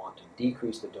we would want to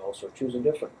decrease the dose or choose a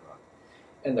different drug.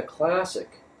 And the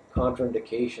classic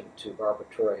contraindication to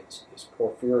barbiturates is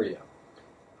porphyria,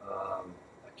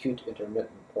 acute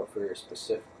intermittent porphyria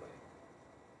specifically.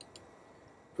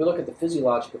 If we look at the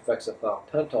physiologic effects of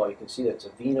thiopental, you can see that it's a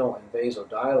veno and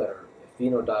vasodilator. If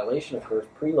venodilation occurs,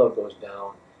 preload goes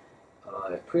down.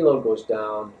 If preload goes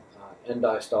down, end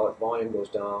diastolic volume goes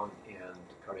down, and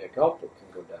cardiac output can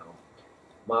go down.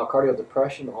 Myocardial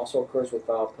depression also occurs with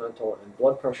thiopental, and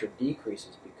blood pressure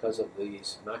decreases because of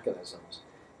these mechanisms.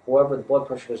 However, the blood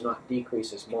pressure does not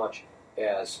decrease as much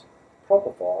as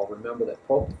propofol. Remember that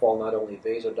propofol not only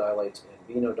vasodilates and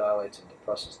venodilates and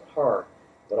depresses the heart,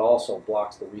 but also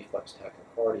blocks the reflex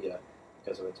tachycardia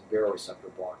because of its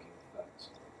baroreceptor blocking effects.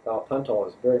 Thiopental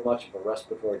is very much of a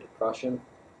respiratory depressant,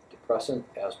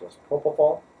 as was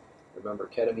propofol. Remember,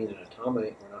 ketamine and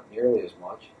etomidate were not nearly as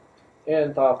much.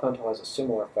 And thiopental has a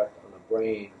similar effect on the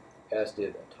brain as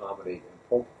did etomidate and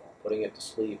propofol, putting it to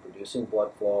sleep, reducing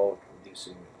blood flow,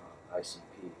 reducing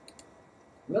ICP.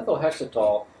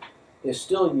 Methotrexate is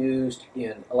still used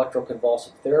in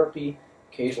electroconvulsive therapy,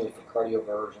 occasionally for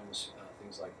cardioversions,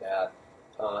 things like that.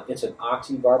 It's an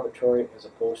oxybarbiturate as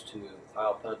opposed to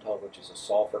thiopental, which is a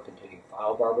sulfur-containing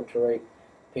thiobarbiturate.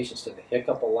 Patients tend to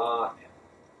hiccup a lot, have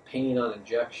pain on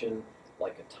injection,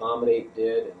 like etomidate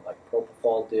did and like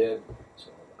propofol did. So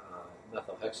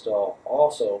methotrexate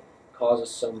also causes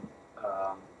some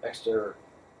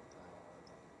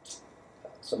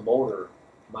some motor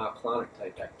myoclonic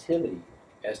type activity,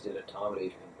 as did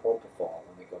etomidate and propofol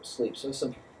when they go to sleep. So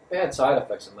some bad side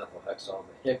effects of methotrexate: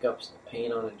 the hiccups, the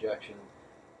pain on injection,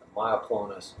 the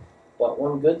myoclonus. But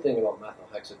one good thing about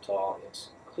methotrexate, it's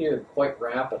cleared quite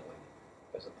rapidly,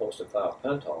 as opposed to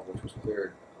thiopental, which was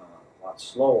cleared a lot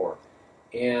slower.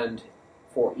 And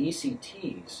for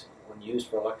ECTs, when used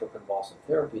for electroconvulsive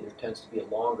therapy, there tends to be a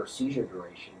longer seizure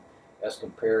duration as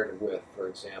compared with, for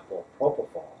example,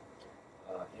 propofol.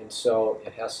 And so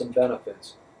it has some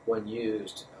benefits when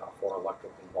used for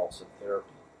electroconvulsive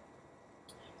therapy.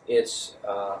 It's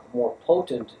more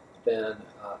potent than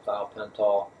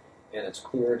thiopental, and it's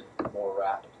cleared more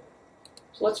rapidly.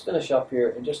 So let's finish up here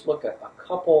and just look at a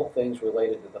couple things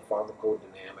related to the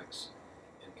pharmacodynamics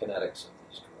and kinetics of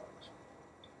these drugs.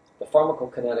 The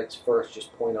pharmacokinetics first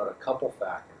just point out a couple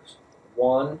factors.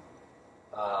 One,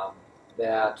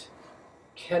 that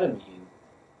ketamine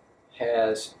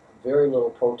has very little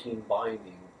protein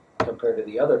binding compared to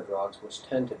the other drugs, which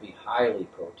tend to be highly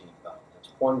protein bound. That's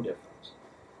one difference.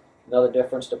 Another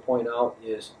difference to point out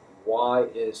is, why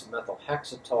is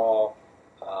methotrexate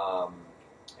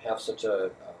have such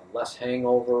a less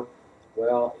hangover?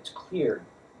 Well, it's cleared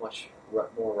much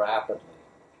more rapidly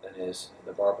than is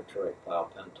the barbiturate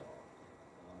thiopental.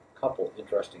 A couple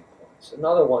interesting points.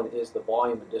 Another one is the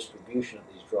volume and distribution of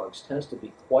these drugs tends to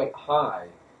be quite high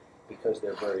because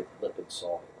they're very lipid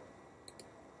soluble.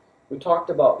 We talked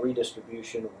about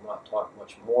redistribution. We'll not talk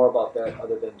much more about that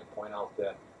other than to point out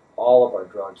that all of our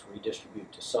drugs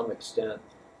redistribute to some extent.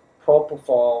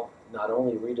 Propofol not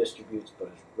only redistributes but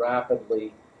is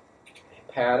rapidly,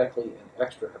 hepatically, and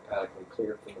extrahepatically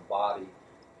cleared from the body,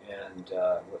 and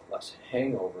with less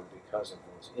hangover because of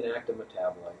those inactive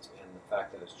metabolites and the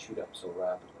fact that it's chewed up so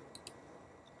rapidly.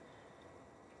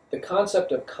 The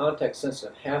concept of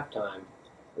context-sensitive half-time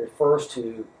refers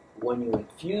to when you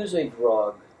infuse a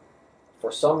drug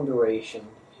for some duration.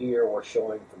 Here we're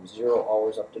showing from 0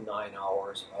 hours up to 9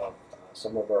 hours of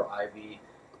some of our IV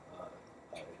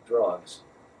drugs.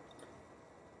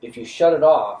 If you shut it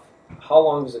off, how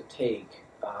long does it take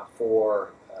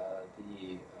for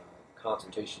the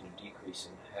concentration to decrease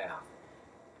in half?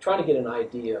 Trying to get an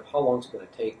idea of how long it's going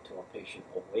to take till a patient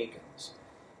awakens.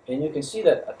 And you can see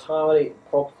that etomidate,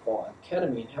 propofol, and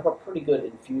ketamine have a pretty good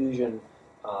infusion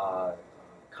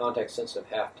context-sensitive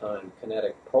half-time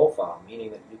kinetic profile,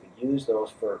 meaning that you could use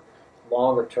those for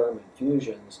longer-term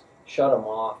infusions, shut them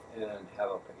off, and have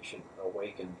a patient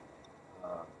awaken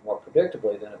more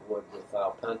predictably than it would with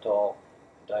thiopental,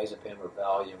 diazepam, or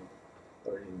Valium,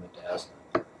 or even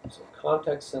midazolam. So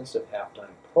context-sensitive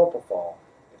half-time propofol,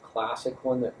 the classic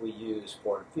one that we use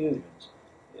for infusions,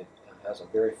 it has a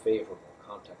very favorable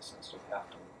context-sensitive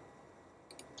half-time.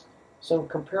 Some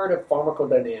comparative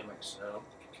pharmacodynamics now.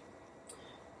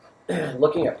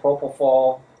 Looking at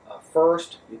propofol,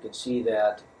 first, you can see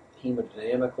that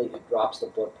hemodynamically it drops the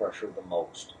blood pressure the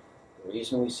most. The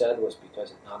reason we said was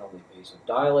because it not only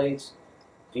vasodilates,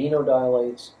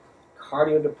 venodilates,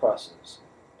 cardiodepresses,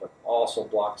 but also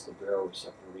blocks the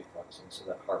baroreceptor reflexing so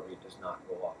that heart rate does not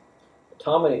go up.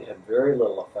 Etomidate had very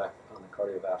little effect on the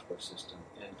cardiovascular system,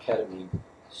 and ketamine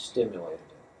stimulated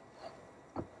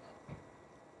it.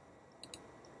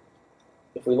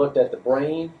 If we looked at the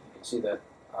brain, you can see that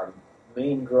our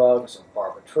main drugs of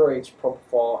barbiturates,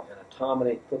 propofol, and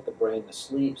etomidate put the brain to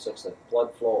sleep such that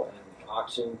blood flow and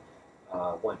oxygen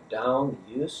went down,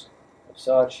 the use of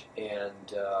such,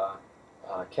 and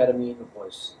ketamine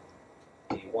was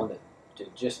the one that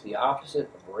did just the opposite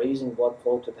of raising blood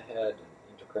flow to the head,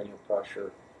 and intracranial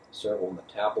pressure, cerebral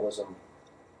metabolism.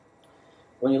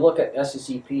 When you look at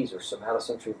SSEPs, or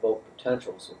somatosensory evoked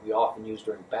potentials, that we often use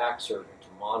during back surgery to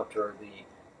monitor the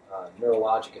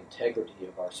neurologic integrity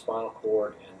of our spinal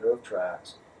cord and nerve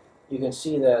tracts, you can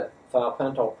see that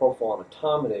thiopental, propofol, and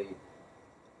etomidate,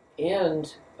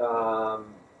 and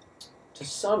to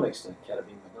some extent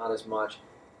ketamine, but not as much,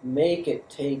 make it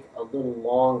take a little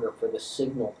longer for the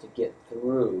signal to get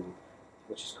through,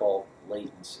 which is called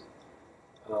latency.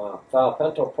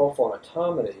 Thiopental, propofol, and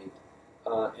etomidate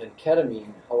and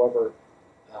ketamine, however,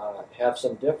 have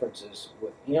some differences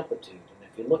with amplitude. And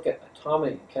if you look at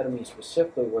etomidate and ketamine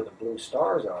specifically where the blue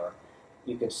stars are,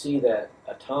 you can see that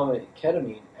etomidate and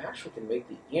ketamine actually can make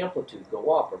the amplitude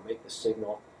go up or make the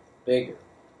signal bigger.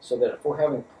 So that if we're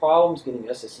having problems getting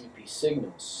SSEP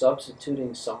signals,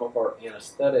 substituting some of our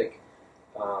anesthetic,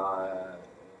 that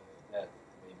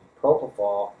maybe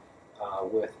propofol,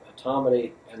 with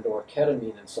etomidate and or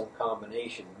ketamine in some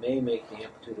combination may make the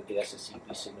amplitude of the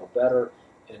SSEP signal better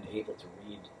and able to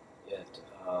read it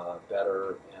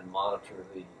better and monitor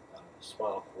the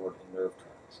spinal cord and nerve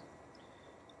tracts.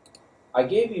 I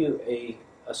gave you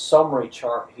a summary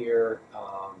chart here.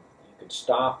 You can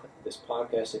stop this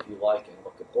podcast if you like and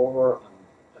look it over.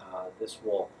 This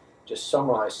will just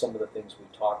summarize some of the things we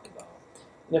talked about.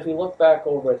 And if we look back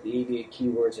over at the AV8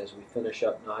 keywords as we finish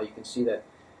up now, you can see that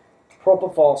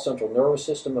propofol central nervous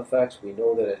system effects, we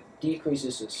know that it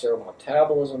decreases the cerebral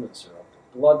metabolism and cerebral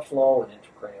blood flow and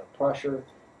intracranial pressure,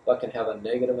 but can have a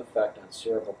negative effect on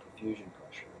cerebral perfusion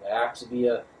pressure. It acts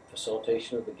via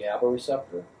facilitation of the GABA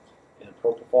receptor, and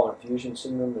propofol infusion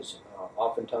syndrome is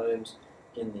oftentimes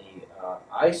in the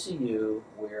ICU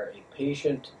where a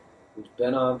patient who's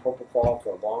been on propofol for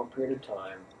a long period of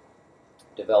time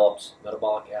develops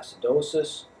metabolic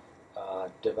acidosis,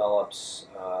 develops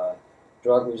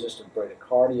drug-resistant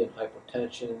bradycardia and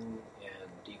hypotension, and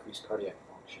decreased cardiac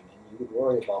function. And you would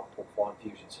worry about propofol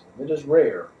infusion syndrome. It is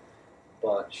rare,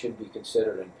 but should be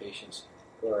considered in patients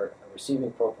who are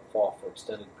receiving propofol for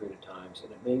extended period of times,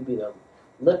 and it may be the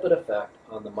lipid effect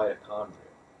on the mitochondria.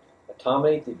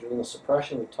 Etomidate, the adrenal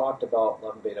suppression, we talked about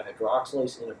 11-beta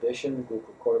hydroxylase inhibition,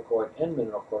 glucocorticoid and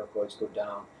mineralocorticoids go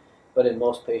down, but in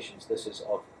most patients this is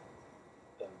of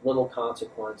little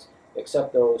consequence,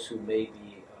 except those who may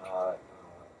be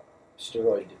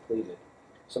steroid depleted.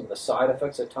 Some of the side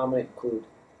effects of etomidate include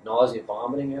nausea,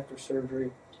 vomiting after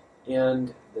surgery,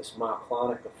 and this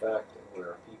myoclonic effect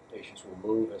where patients will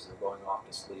move as they're going off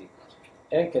to sleep,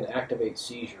 and can activate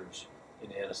seizures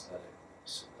in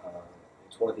anesthetics.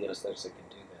 It's one of the anesthetics that can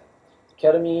do that.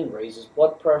 Ketamine raises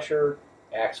blood pressure,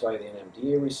 acts via the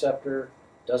NMDA receptor,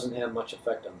 doesn't have much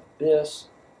effect on the BIS,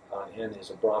 and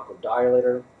is a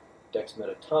bronchodilator.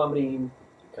 Dexmedetomidine,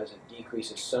 because it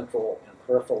decreases central and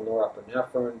peripheral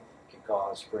norepinephrine, can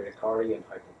cause bradycardia and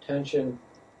hypotension.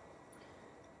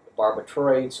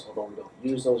 Barbiturates, although we don't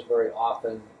use those very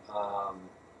often,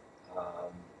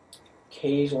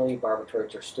 occasionally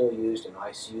barbiturates are still used in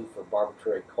ICU for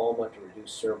barbiturate coma to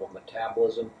reduce cerebral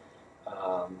metabolism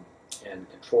and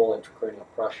control intracranial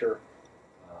pressure,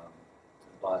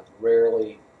 but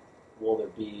rarely will there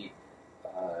be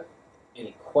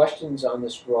any questions on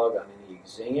this drug on any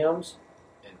exams,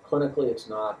 and clinically it's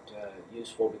not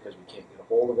useful because we can't get a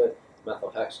hold of it.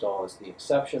 Methylhextol is the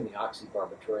exception, the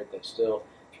oxybarbiturate that still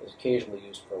is occasionally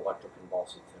used for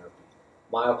electroconvulsive therapy.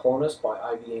 Myoclonus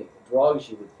by IV drugs,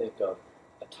 you would think of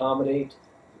etomidate,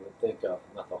 you would think of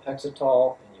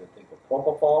methotrexate, and you would think of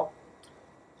propofol.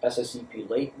 SSEP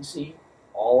latency,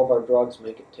 all of our drugs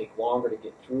make it take longer to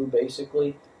get through,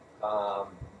 basically.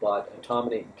 But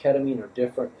etomidate and ketamine are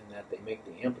different in that they make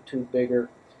the amplitude bigger.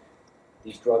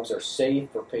 These drugs are safe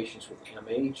for patients with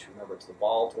MH. Remember, it's the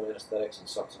volatile anesthetics and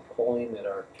succinylcholine that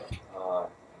are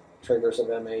triggers of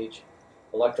MH.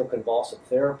 Electroconvulsive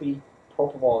therapy.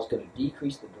 Propofol is going to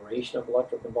decrease the duration of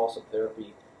electroconvulsive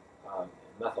therapy.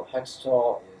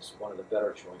 Methotrexate is one of the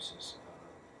better choices,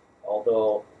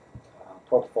 although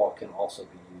propofol can also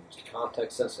be used.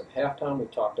 Context-sensitive half-time, we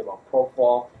talked about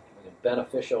propofol having a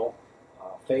beneficial,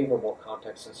 favorable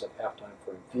context-sensitive half-time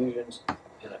for infusions,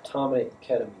 and etomidate and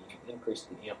ketamine increase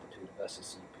the amplitude of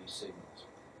SSEP signals.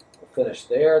 We'll finish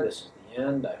there. This is the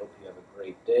end. I hope you have a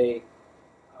great day.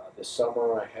 This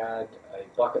summer I had a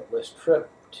bucket list trip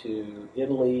to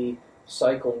Italy,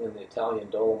 cycling in the Italian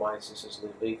Dolomites. This is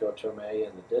Levico Terme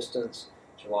in the distance,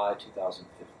 July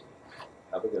 2015.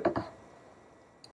 Have a good one.